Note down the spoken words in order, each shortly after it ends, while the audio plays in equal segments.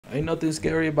Ain't nothing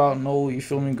scary about no, you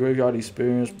feel me, graveyard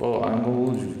experience, bro. I ain't gonna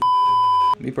hold you.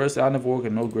 Me personally, I never work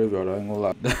in no graveyard, I ain't gonna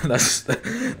lie. that's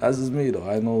just me though,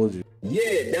 I ain't gonna hold you.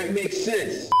 Yeah, that makes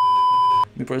sense.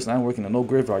 Me personally, I ain't working in no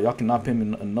graveyard. Y'all cannot pay me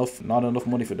not enough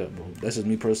money for that, bro. That's just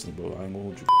me personally, bro. I ain't gonna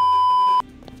hold you.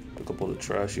 Pick up all the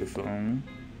trash, you feel me?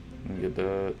 Let me get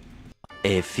that.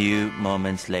 A few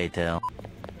moments later.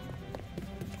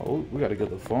 Oh, we gotta get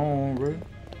the phone, bro.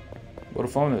 Where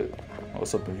the phone at? Oh,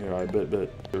 it's up in here. I bet. The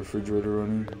refrigerator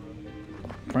running.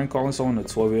 Prank calling someone at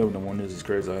 12 a.m. in the morning is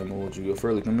crazy. I ain't gonna hold you. Yo,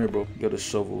 Fairly, come here, bro. Get a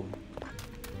shovel.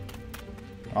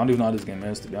 I don't even know how this game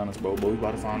ends, to be honest, bro. But we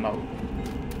about to find out.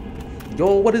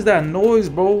 Yo, what is that noise,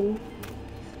 bro?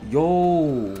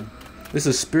 Yo, this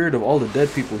is spirit of all the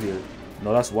dead people here.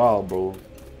 No, that's wild, bro.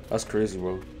 That's crazy,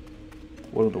 bro.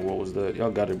 What in the world was that?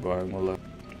 Y'all got it, bro. I ain't gonna lie.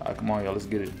 Alright, come on, y'all. Let's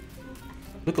get it.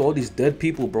 Look at all these dead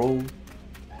people, bro.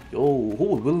 Yo, who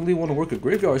would willingly want to work a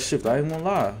graveyard shift? I ain't gonna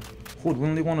lie. Who would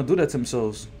willingly want to do that to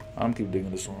themselves? I'm keep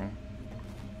digging this one.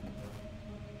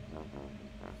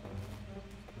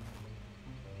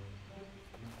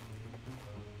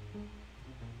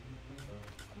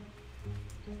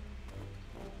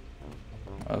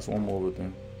 That's one more of a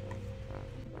thing.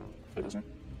 This one.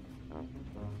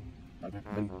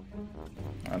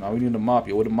 Alright, now we need the mop.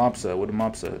 Yo, where the mop's at? Where the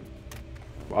mop's at?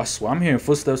 Bro, I swear, I'm hearing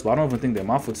footsteps, but I don't even think they're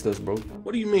my footsteps, bro.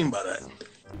 What do you mean by that?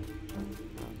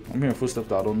 I'm hearing footsteps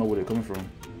that I don't know where they're coming from.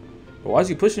 But why is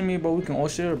he pushing me, bro? We can all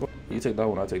share, bro. You take that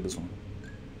one, I take this one.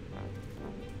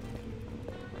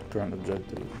 Current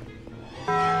objective.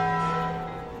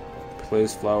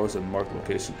 Place flowers and mark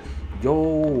location.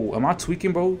 Yo, am I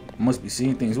tweaking, bro? I must be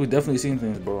seeing things. We definitely seeing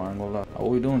things, bro. I ain't gonna lie.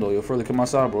 What we doing, though? Yo, Furley, come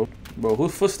outside, bro. Bro,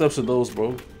 whose footsteps are those,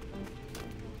 bro?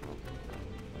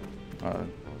 Alright.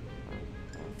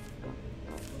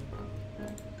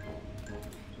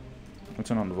 I'll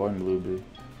turn on the volume a little bit.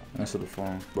 Answer the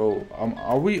phone. Bro,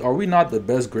 are we not the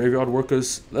best graveyard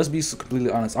workers? Let's be completely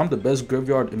honest. I'm the best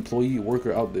graveyard employee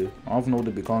worker out there. I don't even know what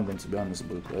to be calling them, to be honest,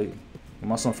 but hey.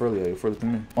 My son Furley, hey, Furley,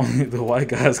 come here. Only the white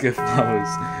guys get flowers.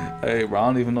 Hey, bro, I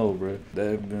don't even know, bro.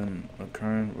 That have been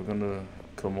occurring. We're gonna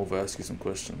come over, ask you some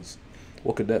questions.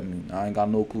 What could that mean? I ain't got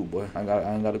no clue, boy. I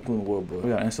ain't got a clue in the world, boy. We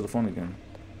gotta answer the phone again.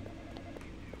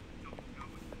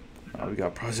 We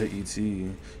got Project ET.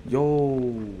 Yo,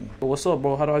 what's up,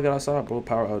 bro? How do I get outside, bro?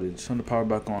 Power outage. Turn the power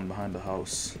back on behind the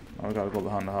house. I gotta go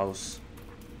behind the house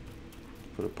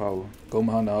for the power. Go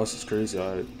behind the house is crazy.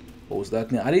 Alright. What was that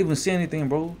thing? I didn't even see anything,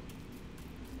 bro.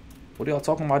 What are y'all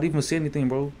talking about? I didn't even see anything,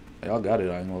 bro. Y'all got it,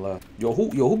 I ain't gonna lie. Yo,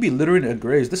 who be littering at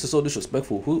graves? This is so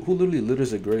disrespectful. Who literally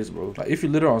litters at graves, bro? Like, if you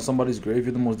litter on somebody's grave,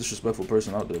 you're the most disrespectful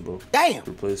person out there, bro. Damn!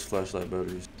 Replace flashlight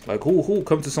batteries. Like, who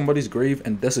come to somebody's grave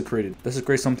and desecrate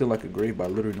something like a grave by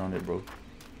littering on it, bro?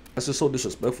 That's just so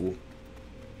disrespectful.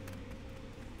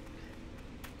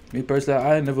 Me personally,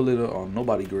 I ain't never litter on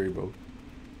nobody's grave, bro.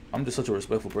 I'm just such a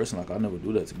respectful person. Like, I never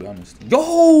do that, to be honest.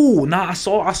 Yo, nah, I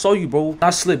saw you, bro.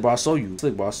 Not slick, bro. I saw you.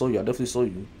 Slick, bro. I saw you. I definitely saw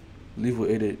you. Leave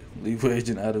with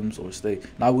Agent Adams or stay.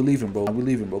 Nah, we leaving, bro. We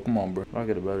leaving, bro. Come on, bro. I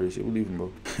get the battery shit. We leaving,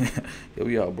 bro. Yeah,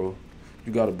 we out, bro.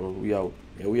 You got it, bro. We out.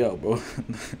 Yeah, we out, bro.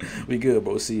 We good,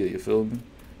 bro. See ya. You feel me?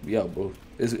 We out, bro.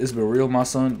 It's been real, my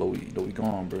son, but we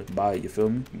gone, bro. Bye. You feel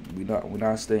me? We're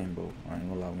not staying, bro. I ain't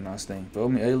gonna lie. We're not staying. Feel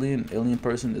me? Alien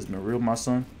person. It's been real, my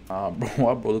son. Bro.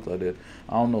 Why bro look like that?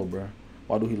 I don't know, bro.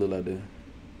 Why do he look like that?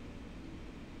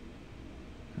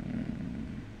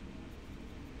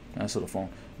 Answer the phone.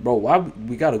 Bro, why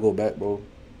we gotta go back, bro?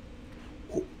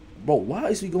 Bro, why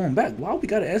is we going back? Why we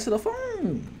gotta answer the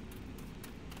phone?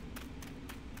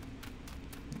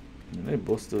 Man, they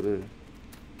both still there.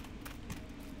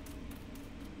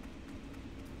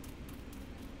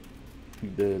 He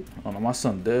dead. Oh no, my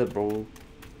son dead, bro.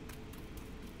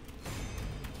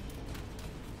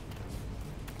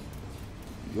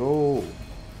 Yo,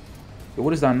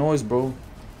 what is that noise, bro?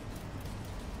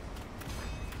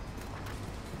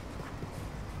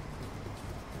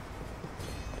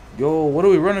 Yo, what are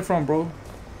we running from, bro?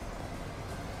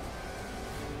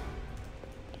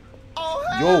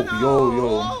 Yo.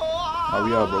 Oh,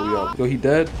 we out, bro. We out. Yo, he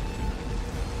dead?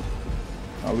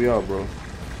 Oh, we out, bro.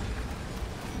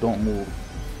 Don't move.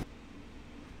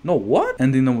 No, what?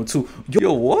 Ending number 2.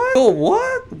 Yo, what? Yo,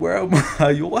 what? Where am I?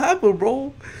 Yo, what happened,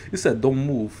 bro? You said don't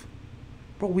move.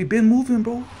 Bro, we been moving,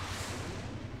 bro.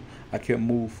 I can't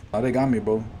move. Oh, they got me,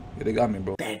 bro. Yeah, they got me,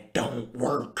 bro. That don't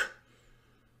work.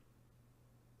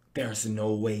 There's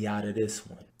no way out of this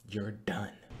one. You're done.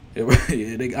 Yeah, bro.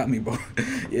 Yeah, they got me, bro.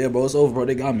 Yeah, bro, it's over, bro.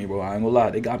 They got me, bro. I ain't gonna lie.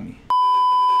 They got me.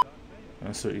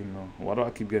 Answer email. Why do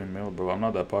I keep getting mail, bro? I'm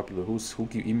not that popular. Who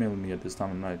keep emailing me at this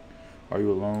time of night? Are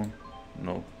you alone?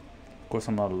 No. Of course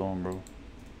I'm not alone, bro.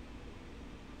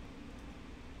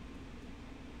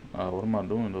 What am I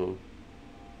doing though?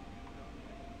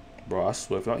 Bro, I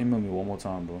swear, if y'all email me one more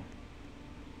time, bro.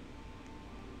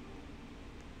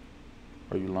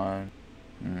 Are you lying?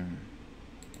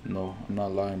 No, I'm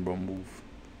not lying, bro. Move.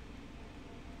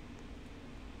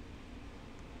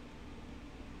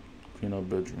 Clean up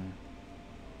bedroom.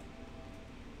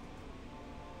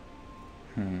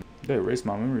 They erased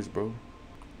my memories, bro.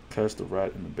 Catch the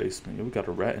rat in the basement. Yo, we got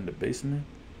a rat in the basement?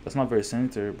 That's not very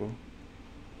sanitary, bro.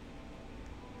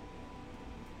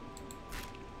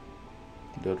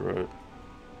 Dead rat.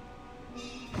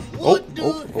 Oh.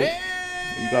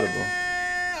 You got it, bro.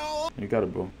 You got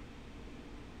it, bro.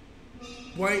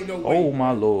 Boy, ain't no way. Oh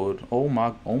my lord. Oh my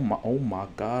god. Oh my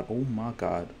god.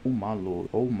 Oh my lord.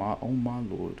 Oh my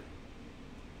lord.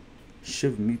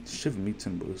 Shiver me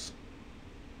timbers.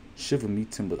 Shiver me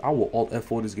timbers. I will alt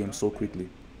F4 this game so quickly.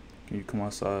 Can you come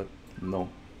outside? No.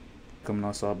 Coming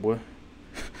outside, boy.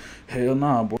 Hell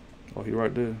nah, boy. Oh, he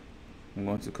right there. I'm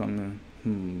going to come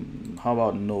in. How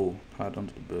about no? Hide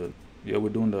under the bed. Yeah, we're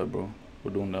doing that, bro.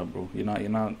 We're doing that, bro. You're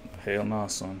not. Hell nah,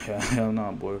 son. Hell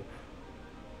nah, boy.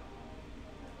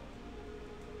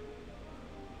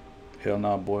 Hell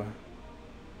nah, boy.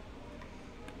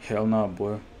 Hell nah,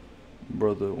 boy.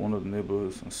 Brother, one of the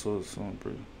neighbors, and so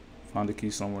pretty. Find the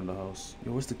key somewhere in the house.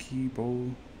 Yo, where's the key,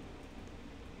 bro?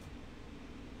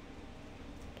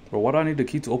 Bro, why do I need the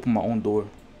key to open my own door?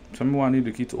 Tell me why I need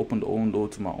the key to open the own door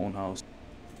to my own house.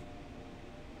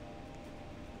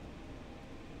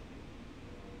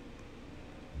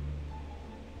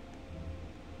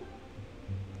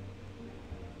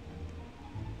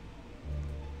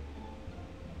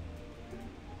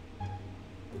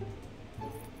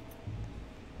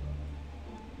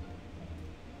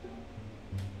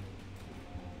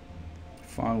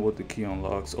 Find what the key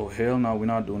unlocks. Oh, hell no, we're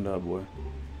not doing that, boy.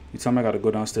 You tell me I gotta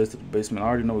go downstairs to the basement. I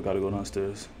already know we gotta go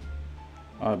downstairs.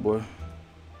 Alright, boy.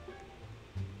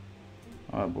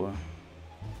 Alright, boy.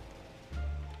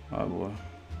 Alright, boy.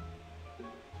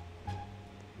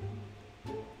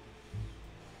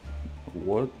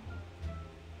 What?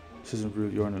 This isn't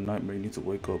real. You're in a nightmare. You need to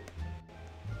wake up.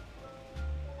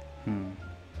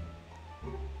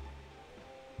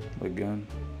 Again.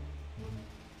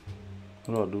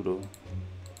 What do I do, though?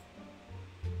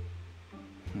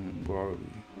 Where are we?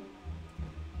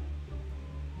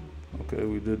 Okay,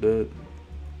 we did that.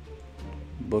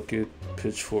 Bucket,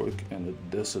 pitchfork, and a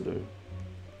decitor.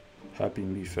 Happy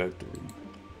Meat Factory.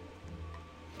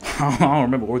 I don't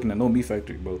remember working at no meat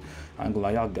factory, bro. I ain't gonna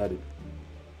lie, y'all got it.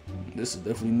 This is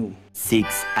definitely new.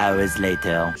 6 hours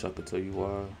later. Wish I could tell you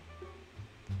why.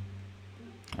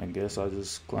 I guess I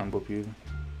just climb up here.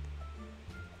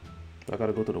 I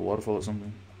gotta go to the waterfall or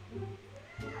something.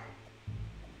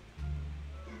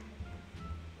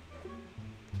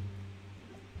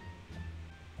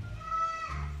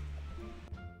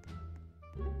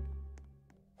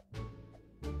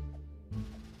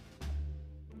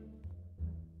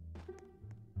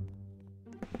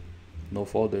 No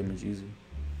fall damage, easy.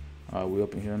 Alright, we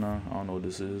up in here now. I don't know what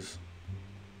this is.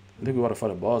 I think we gotta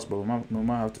fight a boss, bro. We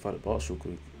might have to fight a boss real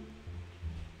quick.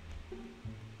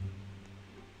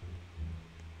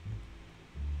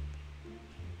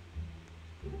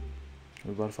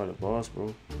 We about to fight a boss,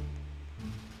 bro.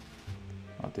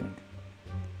 I think.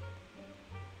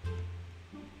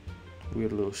 We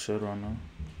had a little shed right now.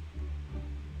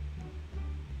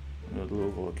 We got a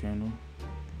little volcano.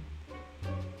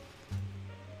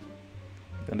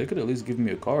 And they could at least give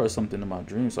me a car or something in my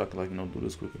dream so I could, like, you know, do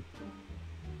this quicker.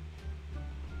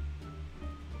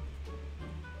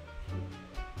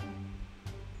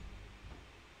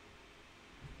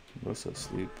 What's that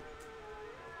sleep?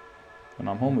 And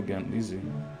I'm home again, easy.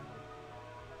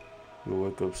 You'll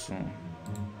wake up soon.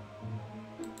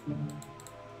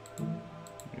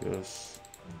 Yes.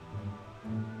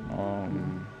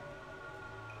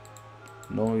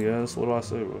 No, yes. What do I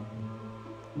say, bro?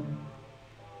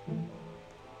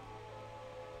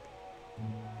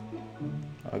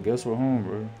 I guess we're home,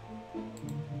 bro.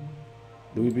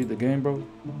 Do we beat the game, bro?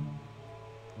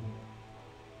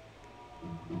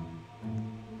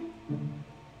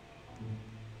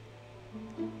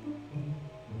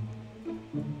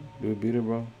 Do we beat it,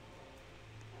 bro?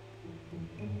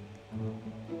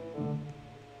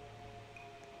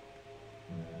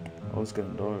 Oh, it's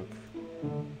getting dark.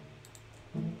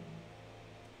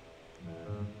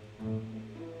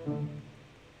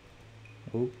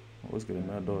 Oh, it's getting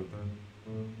mad dark.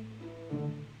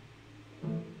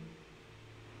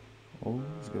 Oh,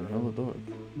 it's getting hella dark.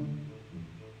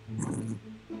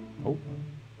 Oh.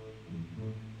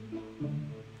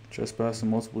 Trespassing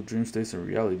multiple dream states and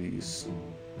realities.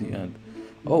 The end.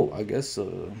 Oh, I guess,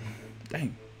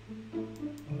 dang.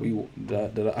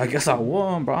 I guess I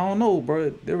won, bro. I don't know, bro.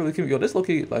 They really keep yo. This low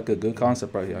key like a good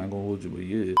concept right here. I ain't gonna hold you, but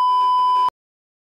yeah.